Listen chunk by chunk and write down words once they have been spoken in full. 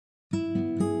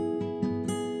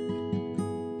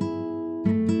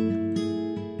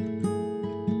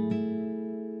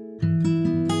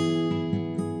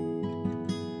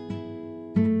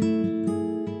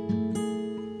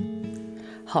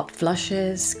hot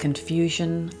flushes,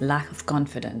 confusion, lack of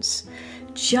confidence.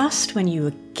 Just when you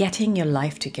are getting your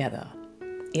life together,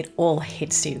 it all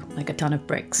hits you like a ton of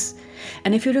bricks.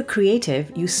 And if you're a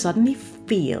creative, you suddenly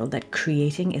feel that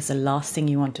creating is the last thing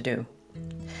you want to do.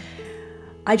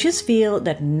 I just feel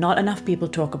that not enough people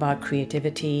talk about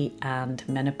creativity and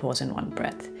menopause in one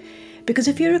breath. Because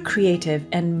if you're a creative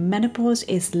and menopause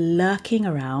is lurking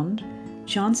around,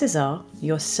 chances are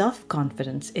your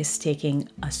self-confidence is taking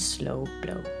a slow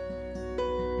blow.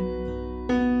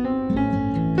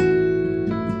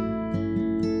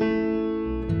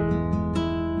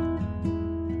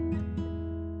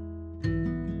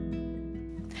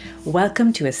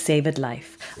 Welcome to A Savored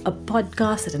Life, a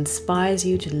podcast that inspires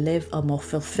you to live a more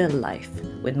fulfilled life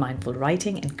with mindful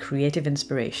writing and creative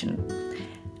inspiration.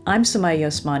 I'm Sumaya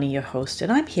Osmani, your host,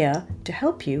 and I'm here to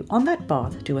help you on that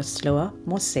path to a slower,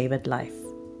 more savored life.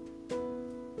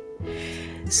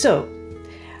 So,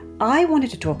 I wanted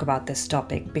to talk about this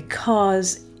topic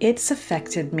because it's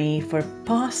affected me for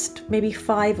past maybe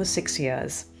 5 or 6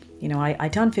 years. You know, I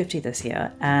turned 50 this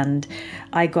year and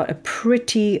I got a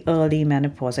pretty early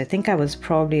menopause. I think I was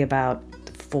probably about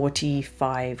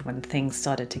 45 when things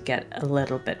started to get a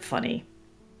little bit funny.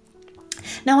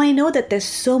 Now, I know that there's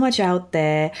so much out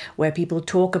there where people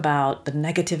talk about the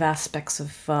negative aspects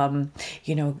of,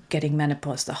 getting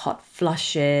menopause, the hot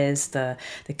flushes, the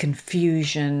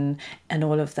confusion and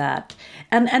all of that.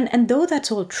 And though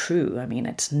that's all true, I mean,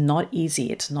 it's not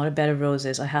easy. It's not a bed of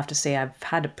roses. I have to say I've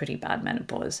had a pretty bad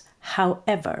menopause.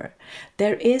 However,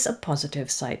 there is a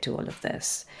positive side to all of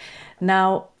this.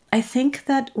 Now, I think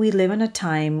that we live in a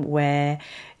time where,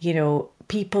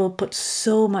 people put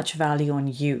so much value on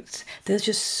youth. There's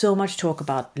just so much talk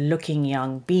about looking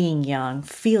young, being young,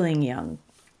 feeling young.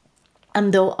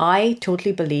 And though I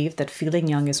totally believe that feeling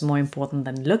young is more important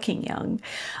than looking young,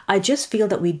 I just feel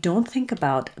that we don't think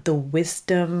about the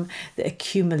wisdom, the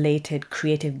accumulated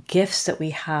creative gifts that we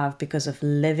have because of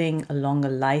living a longer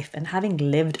life and having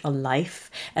lived a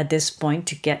life at this point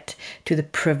to get to the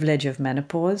privilege of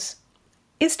menopause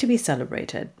is to be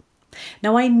celebrated.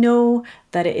 Now, I know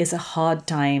that it is a hard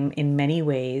time in many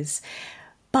ways,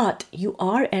 but you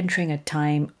are entering a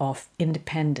time of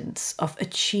independence, of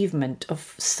achievement,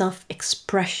 of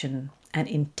self-expression, and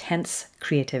intense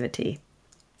creativity.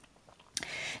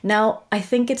 Now, I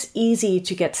think it's easy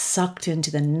to get sucked into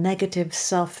the negative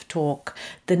self-talk,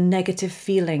 the negative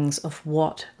feelings of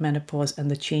what menopause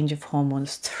and the change of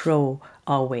hormones throw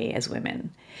our way as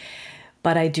women.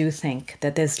 But I do think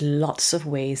that there's lots of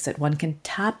ways that one can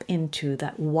tap into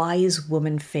that wise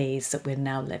woman phase that we're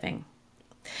now living.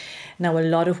 Now, a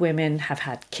lot of women have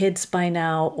had kids by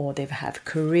now, or they've had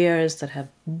careers that have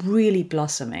really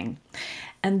blossoming.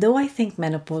 And though I think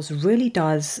menopause really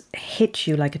does hit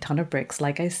you like a ton of bricks,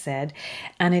 like I said,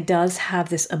 and it does have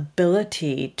this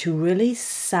ability to really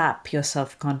sap your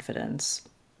self-confidence.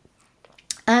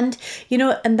 And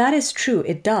that is true,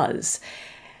 it does.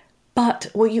 But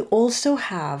what you also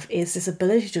have is this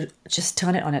ability to just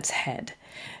turn it on its head.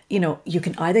 You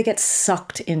can either get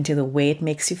sucked into the way it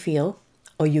makes you feel,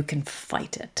 or you can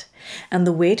fight it. And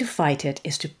the way to fight it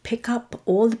is to pick up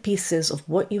all the pieces of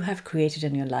what you have created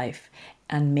in your life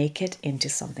and make it into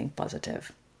something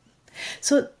positive.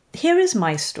 So here is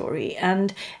my story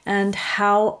and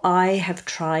how I have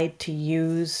tried to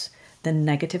use the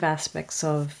negative aspects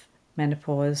of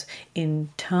menopause in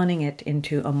turning it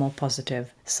into a more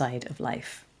positive side of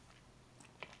life.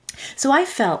 So I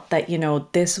felt that,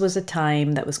 this was a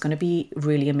time that was going to be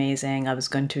really amazing. I was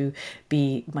going to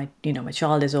be, my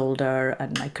child is older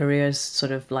and my career is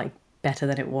sort of like better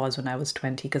than it was when I was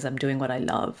 20 because I'm doing what I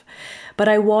love. But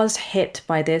I was hit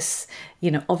by this,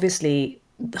 obviously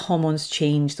the hormones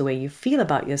change the way you feel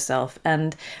about yourself.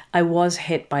 And I was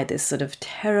hit by this sort of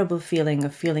terrible feeling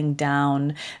of feeling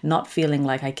down, not feeling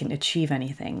like I can achieve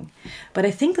anything. But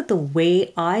I think that the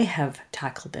way I have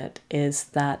tackled it is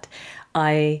that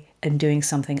I am doing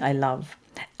something I love.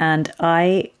 And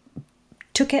I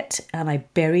took it and I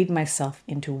buried myself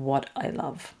into what I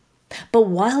love. But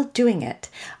while doing it,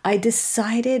 I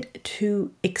decided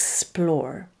to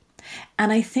explore.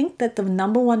 And I think that the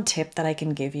number one tip that I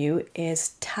can give you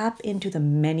is tap into the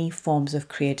many forms of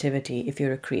creativity if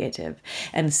you're a creative.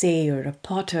 And say you're a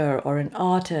potter or an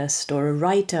artist or a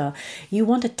writer, you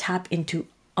want to tap into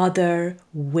other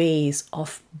ways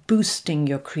of boosting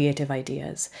your creative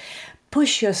ideas.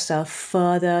 Push yourself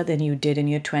further than you did in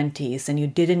your 20s, than you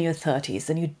did in your 30s,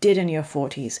 than you did in your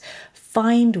 40s.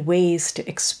 Find ways to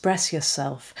express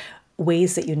yourself,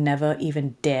 ways that you never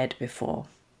even dared before.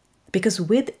 Because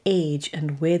with age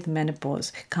and with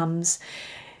menopause comes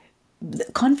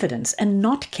confidence and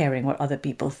not caring what other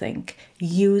people think.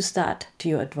 Use that to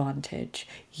your advantage.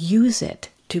 Use it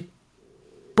to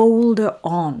boulder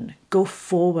on, go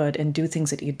forward and do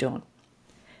things that you don't.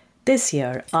 This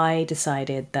year, I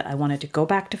decided that I wanted to go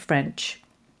back to French.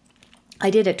 I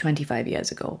did it 25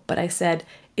 years ago, but I said,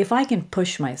 if I can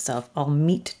push myself, I'll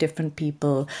meet different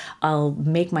people. I'll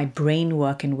make my brain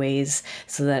work in ways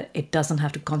so that it doesn't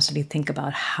have to constantly think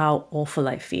about how awful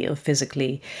I feel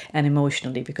physically and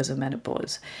emotionally because of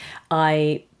menopause.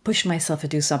 I pushed myself to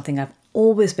do something I've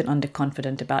always been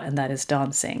underconfident about, and that is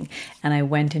dancing. And I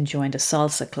went and joined a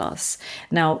salsa class.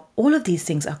 Now, all of these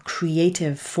things are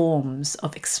creative forms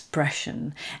of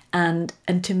expression. And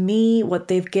to me, what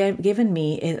they've given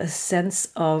me is a sense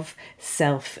of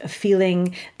self, a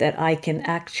feeling that I can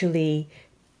actually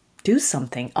do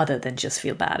something other than just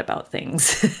feel bad about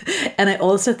things. And I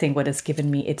also think what it's given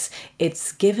me,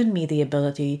 it's given me the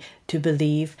ability to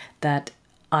believe that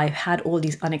I've had all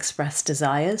these unexpressed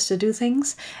desires to do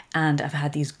things, and I've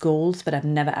had these goals, but I've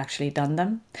never actually done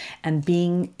them. And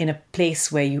being in a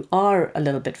place where you are a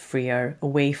little bit freer,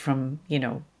 away from,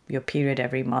 your period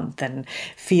every month and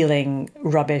feeling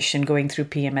rubbish and going through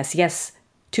PMS. Yes,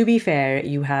 to be fair,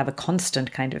 you have a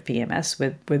constant kind of PMS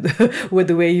with with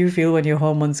the way you feel when your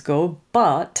hormones go,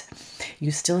 but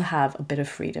you still have a bit of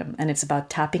freedom, and it's about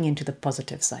tapping into the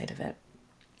positive side of it.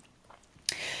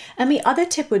 And the other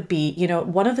tip would be,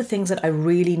 one of the things that I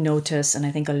really notice, and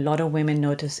I think a lot of women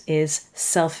notice, is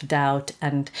self-doubt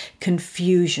and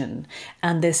confusion.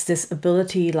 And this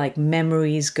ability, like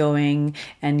memories going,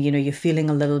 and, you're feeling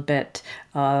a little bit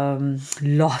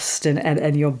lost,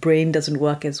 and your brain doesn't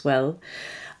work as well.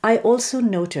 I also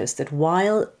noticed that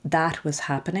while that was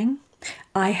happening,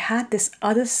 I had this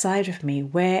other side of me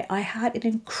where I had an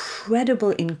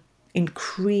incredible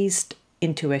increased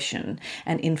intuition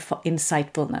and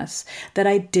insightfulness that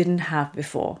I didn't have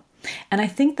before. And I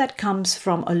think that comes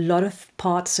from a lot of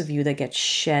parts of you that get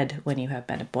shed when you have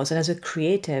menopause. And as a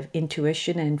creative,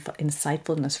 intuition and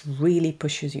insightfulness really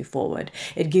pushes you forward.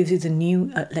 It gives you the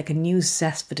new, a new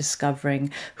zest for discovering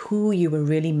who you were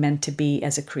really meant to be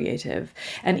as a creative,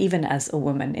 and even as a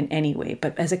woman in any way.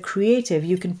 But as a creative,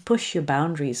 you can push your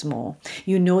boundaries more.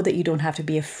 You know that you don't have to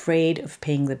be afraid of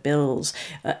paying the bills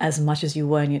as much as you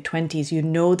were in your 20s. You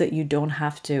know that you don't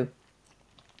have to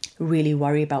really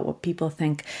worry about what people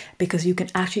think, because you can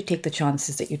actually take the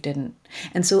chances that you didn't.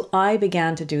 And so I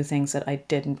began to do things that I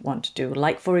didn't want to do,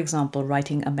 like, for example,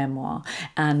 writing a memoir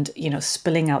and,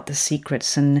 spilling out the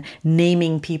secrets and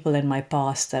naming people in my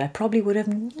past that I probably would have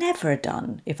never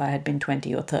done if I had been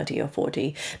 20 or 30 or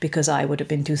 40, because I would have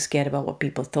been too scared about what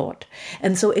people thought.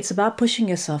 And so it's about pushing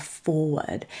yourself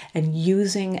forward and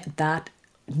using that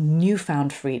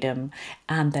newfound freedom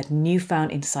and that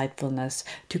newfound insightfulness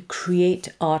to create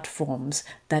art forms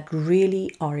that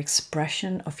really are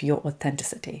expression of your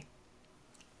authenticity.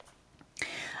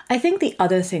 I think the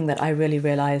other thing that I really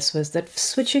realized was that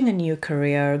switching a new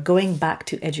career, going back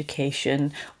to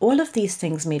education, all of these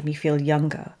things made me feel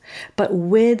younger, but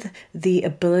with the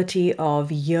ability of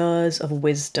years of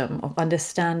wisdom, of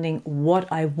understanding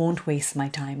what I won't waste my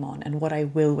time on and what I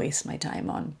will waste my time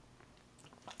on.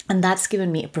 And that's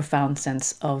given me a profound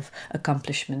sense of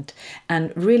accomplishment.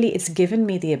 And really, it's given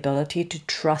me the ability to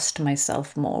trust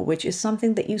myself more, which is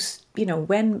something that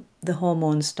when the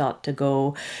hormones start to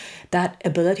go, that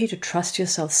ability to trust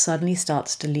yourself suddenly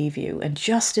starts to leave you. And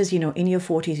just as, in your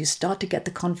 40s, you start to get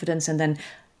the confidence, and then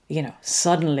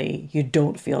suddenly you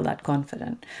don't feel that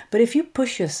confident. But if you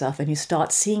push yourself and you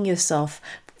start seeing yourself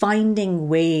finding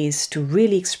ways to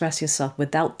really express yourself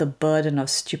without the burden of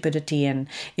stupidity and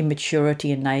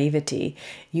immaturity and naivety,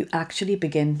 you actually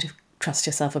begin to trust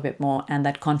yourself a bit more, and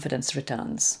that confidence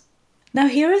returns. Now,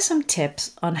 here are some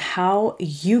tips on how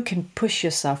you can push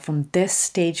yourself from this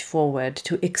stage forward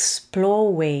to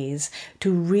explore ways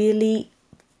to really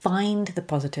find the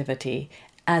positivity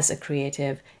as a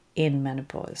creative in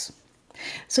menopause.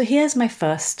 So here's my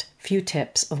first few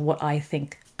tips of what I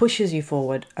think pushes you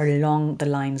forward along the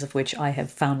lines of which I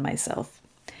have found myself.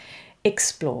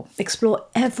 Explore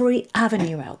every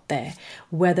avenue out there,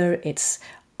 whether it's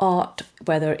art,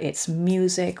 whether it's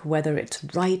music, whether it's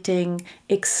writing.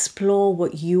 Explore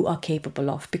what you are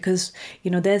capable of, because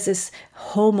there's this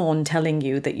hormone telling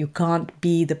you that you can't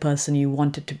be the person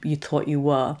you thought you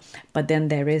were, but then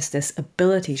there is this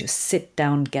ability to sit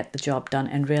down, get the job done,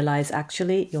 and realize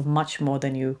actually you're much more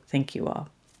than you think you are.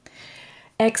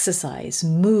 Exercise,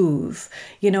 move.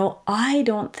 I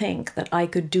don't think that I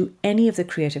could do any of the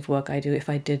creative work I do if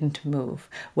I didn't move,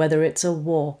 whether it's a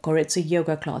walk or it's a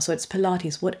yoga class or it's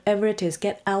Pilates, whatever it is,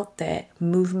 get out there.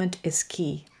 Movement is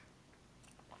key.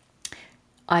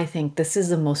 I think this is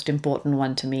the most important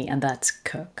one to me, and that's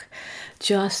cook.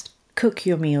 Just cook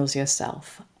your meals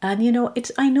yourself. And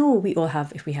I know we all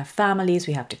have, if we have families,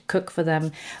 we have to cook for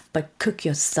them, but cook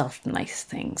yourself nice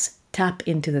things. Tap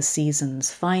into the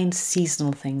seasons, find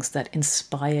seasonal things that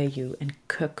inspire you, and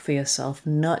cook for yourself,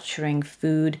 nurturing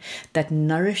food that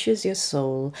nourishes your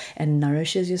soul and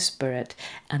nourishes your spirit,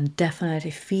 and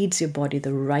definitely feeds your body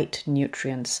the right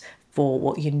nutrients for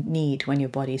what you need when your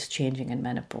body is changing in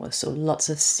menopause. So lots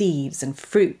of seeds and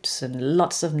fruits and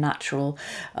lots of natural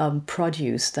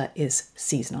produce that is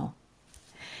seasonal.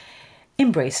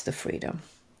 Embrace the freedom.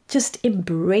 Just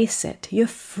embrace it. You're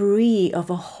free of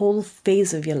a whole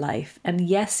phase of your life. And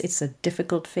yes, it's a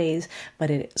difficult phase, but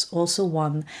it's also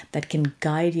one that can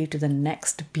guide you to the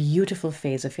next beautiful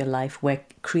phase of your life, where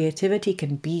creativity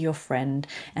can be your friend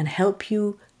and help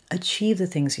you achieve the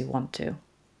things you want to.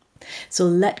 So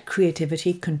let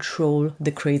creativity control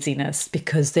the craziness,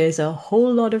 because there's a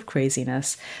whole lot of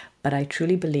craziness, but I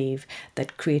truly believe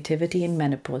that creativity and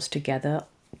menopause together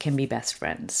can be best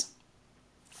friends.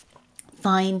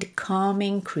 Find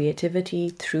calming creativity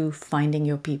through finding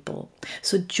your people.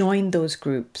 So join those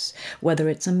groups, whether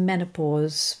it's a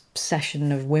menopause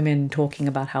session of women talking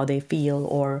about how they feel,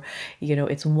 or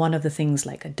it's one of the things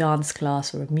like a dance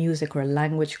class or a music or a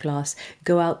language class.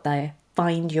 Go out there,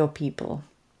 find your people.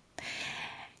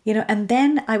 And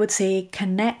then I would say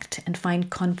connect and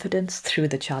find confidence through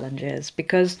the challenges,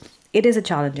 because it is a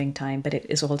challenging time, but it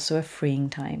is also a freeing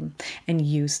time. And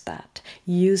use that.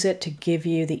 Use it to give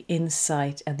you the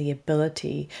insight and the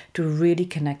ability to really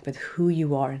connect with who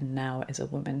you are now as a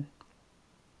woman.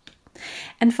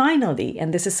 And finally,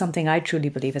 and this is something I truly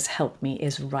believe has helped me,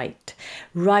 is write.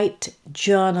 Write,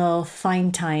 journal,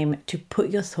 find time to put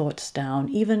your thoughts down,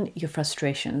 even your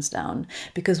frustrations down,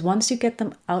 because once you get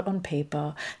them out on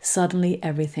paper, suddenly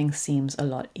everything seems a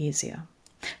lot easier.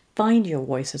 Find your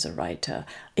voice as a writer.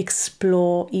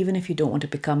 Explore, even if you don't want to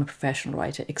become a professional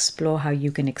writer, explore how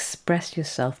you can express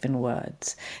yourself in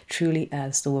words, truly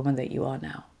as the woman that you are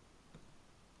now.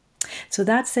 So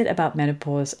that's it about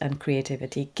menopause and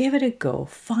creativity. Give it a go.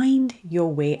 Find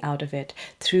your way out of it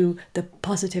through the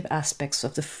positive aspects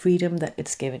of the freedom that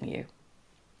it's given you.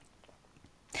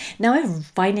 Now, if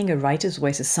finding a writer's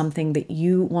voice is something that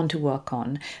you want to work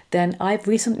on, then I've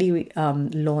recently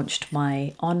launched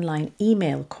my online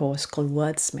email course called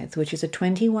Wordsmith, which is a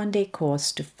 21-day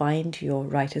course to find your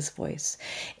writer's voice.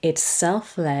 It's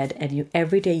self-led, and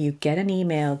every day you get an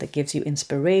email that gives you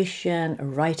inspiration, a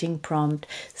writing prompt,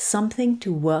 something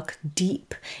to work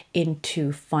deep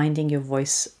into finding your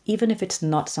voice. Even if it's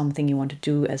not something you want to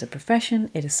do as a profession,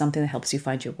 it is something that helps you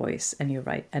find your voice and your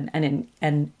right and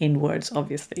in words,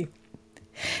 obviously.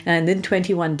 And in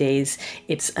 21 days,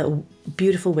 it's a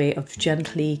beautiful way of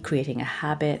gently creating a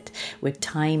habit with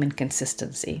time and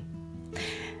consistency.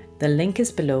 The link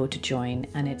is below to join,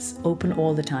 and it's open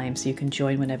all the time, so you can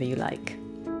join whenever you like.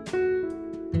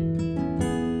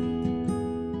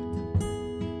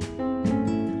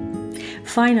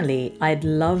 Finally, I'd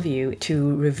love you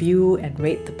to review and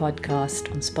rate the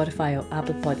podcast on Spotify or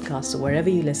Apple Podcasts or wherever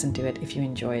you listen to it if you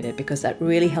enjoyed it, because that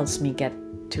really helps me get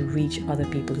to reach other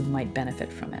people who might benefit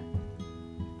from it.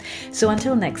 So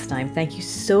until next time, thank you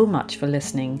so much for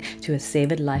listening to A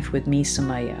Savored Life with me,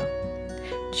 Sumaya.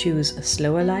 Choose a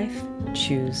slower life,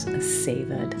 choose a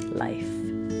savored life.